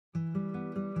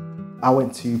I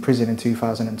went to prison in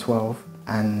 2012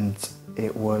 and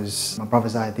it was my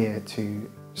brother's idea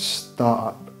to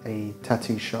start up a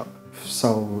tattoo shop.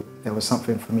 So there was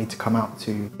something for me to come out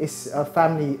to. It's a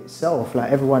family itself,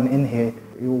 like everyone in here,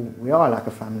 we are like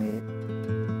a family.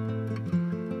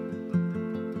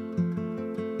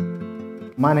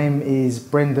 My name is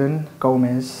Brendan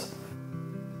Gomez.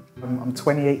 I'm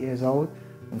 28 years old.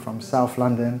 I'm from South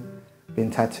London.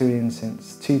 Been tattooing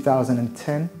since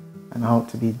 2010 and I hope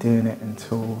to be doing it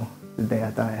until the day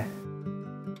I die.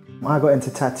 I got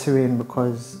into tattooing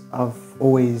because I've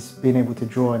always been able to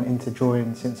draw and into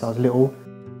drawing since I was little.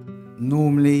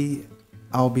 Normally,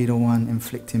 I'll be the one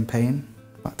inflicting pain,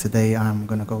 but today I'm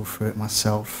gonna go through it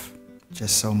myself,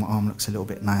 just so my arm looks a little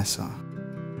bit nicer.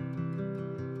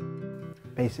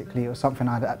 Basically, it was something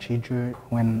I'd actually drew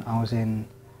when I was in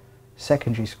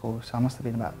secondary school, so I must have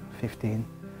been about 15.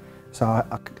 So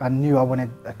I knew I wanted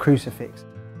a crucifix.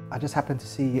 I just happened to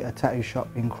see a tattoo shop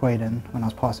in Croydon when I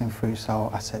was passing through,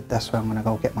 so I said, that's where I'm gonna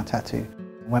go get my tattoo.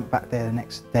 I went back there the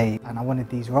next day and I wanted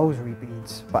these rosary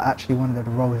beads, but I actually wanted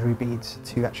the rosary beads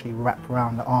to actually wrap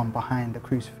around the arm behind the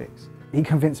crucifix. He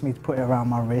convinced me to put it around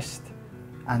my wrist,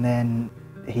 and then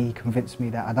he convinced me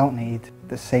that I don't need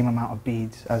the same amount of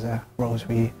beads as a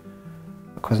rosary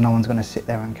because no one's gonna sit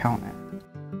there and count it.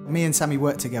 Me and Sammy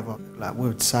work together, like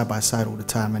we're side by side all the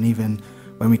time, and even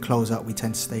when we close up, we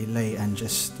tend to stay late and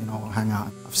just, hang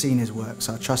out. I've seen his work,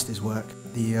 so I trust his work.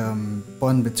 The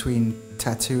bond between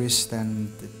tattooist and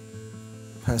the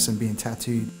person being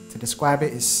tattooed, to describe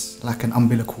it, is like an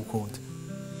umbilical cord.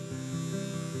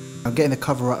 I'm getting the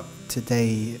cover up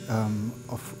today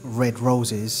of red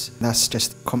roses. That's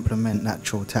just to complement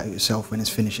natural tattoo itself when it's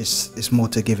finished. It's more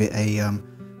to give it a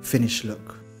finished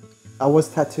look. I was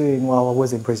tattooing while I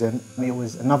was in prison. It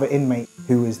was another inmate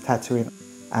who was tattooing,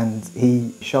 and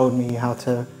he showed me how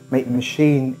to make the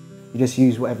machine. You just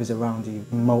use whatever's around you.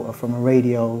 A motor from a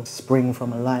radio, spring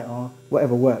from a lighter,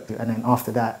 whatever worked. And then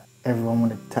after that, everyone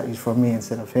wanted tattoos from me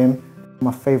instead of him.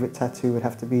 My favourite tattoo would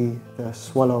have to be the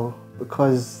swallow,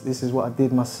 because this is what I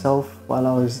did myself while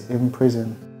I was in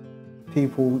prison.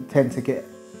 People tend to get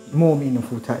more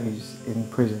meaningful tattoos in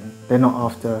prison. They're not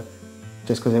after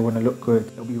just because they want to look good.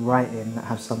 They'll be writing that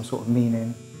have some sort of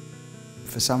meaning.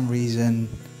 For some reason,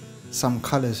 some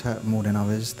colours hurt more than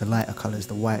others. The lighter colours,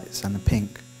 the whites and the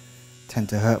pink, tend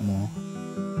to hurt more.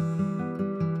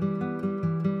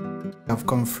 I've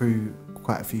gone through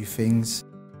quite a few things.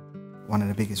 One of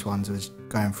the biggest ones was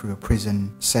going through a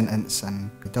prison sentence, and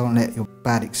don't let your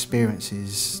bad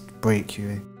experiences break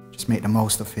you. Just make the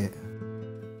most of it.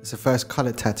 It's the first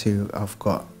coloured tattoo I've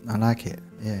got. I like it.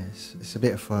 Yeah, it's a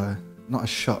bit of a, not a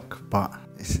shock, but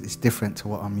it's different to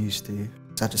what I'm used to.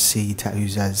 I just see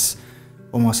tattoos as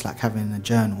almost like having a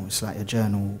journal. It's like a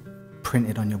journal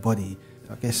printed on your body.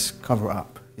 I guess cover it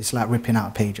up. It's like ripping out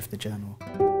a page of the journal.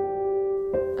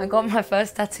 I got my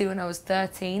first tattoo when I was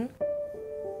 13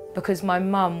 because my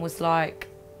mum was like,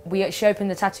 she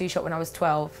opened the tattoo shop when I was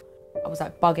 12. I was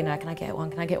like bugging her, can I get one,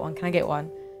 can I get one, can I get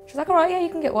one? She was like, all right, yeah, you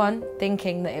can get one,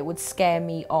 thinking that it would scare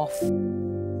me off.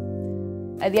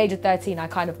 At the age of 13, I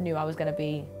kind of knew I was going to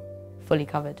be fully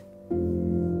covered.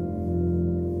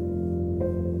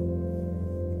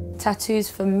 Tattoos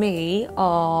for me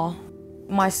are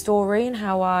my story and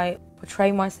how I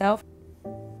portray myself.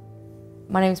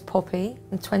 My name's Poppy,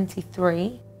 I'm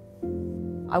 23.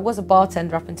 I was a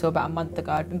bartender up until about a month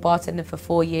ago. I'd been bartending for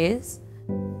 4 years,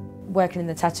 working in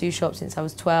the tattoo shop since I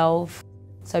was 12.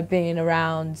 So being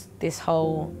around this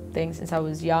whole thing since I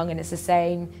was young, and it's the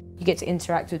same. You get to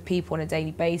interact with people on a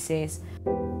daily basis.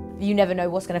 You never know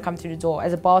what's gonna come through the door.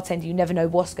 As a bartender, you never know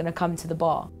what's gonna come to the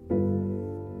bar.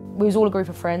 We was all a group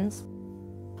of friends.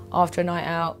 After a night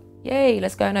out, yay,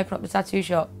 let's go and open up the tattoo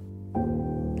shop.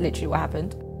 Literally what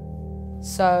happened.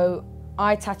 So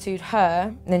I tattooed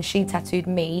her, and then she tattooed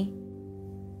me.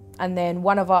 And then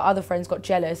one of our other friends got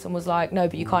jealous and was like, no,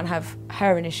 but you can't have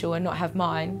her initial and not have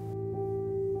mine.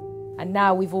 And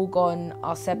now we've all gone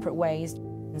our separate ways.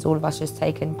 It's all of us just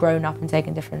grown up and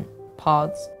taken different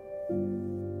paths.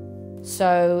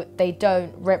 So they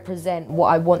don't represent what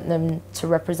I want them to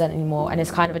represent anymore, and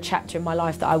it's kind of a chapter in my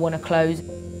life that I want to close.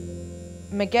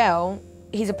 Miguel,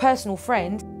 he's a personal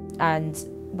friend, and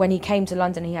when he came to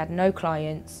London he had no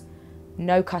clients,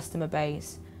 no customer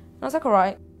base. And I was like, all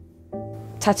right,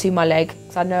 tattoo my leg,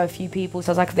 because I know a few people, so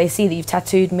I was like, if they see that you've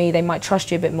tattooed me, they might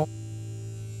trust you a bit more.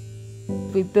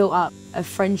 We've built up a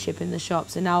friendship in the shop,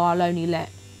 so now I'll only let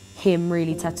him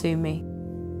really tattoo me.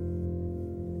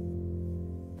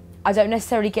 I don't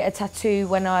necessarily get a tattoo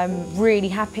when I'm really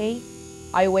happy.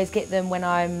 I always get them when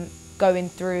I'm going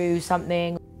through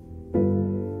something.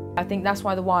 I think that's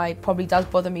why the why probably does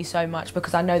bother me so much,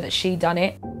 because I know that she done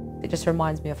it. It just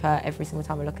reminds me of her every single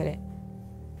time I look at it.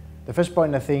 The first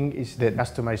point I think is the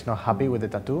customer is not happy with the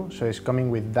tattoo, so it's coming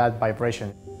with that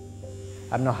vibration.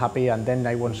 I'm not happy and then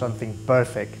I want something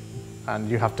perfect, and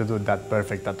you have to do that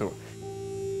perfect tattoo.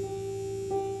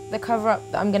 The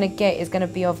cover-up that I'm going to get is going to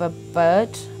be of a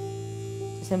bird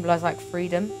to symbolise like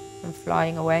freedom and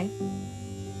flying away.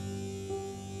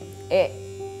 It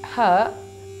hurt,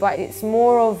 but it's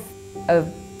more of a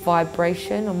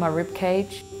vibration on my rib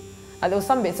cage. Like, there was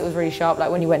some bits that was really sharp, like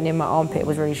when you went near my armpit, it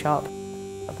was really sharp.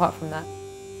 Apart from that,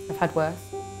 I've had worse.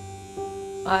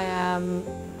 I am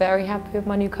very happy with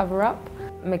my new cover-up.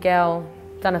 Miguel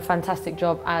done a fantastic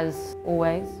job as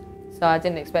always, so I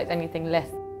didn't expect anything less.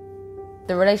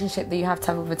 The relationship that you have to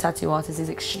have with a tattoo artist is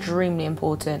extremely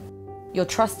important. You're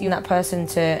trusting that person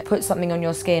to put something on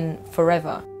your skin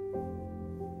forever.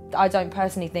 I don't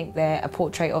personally think they're a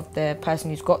portrait of the person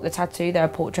who's got the tattoo, they're a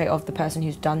portrait of the person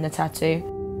who's done the tattoo.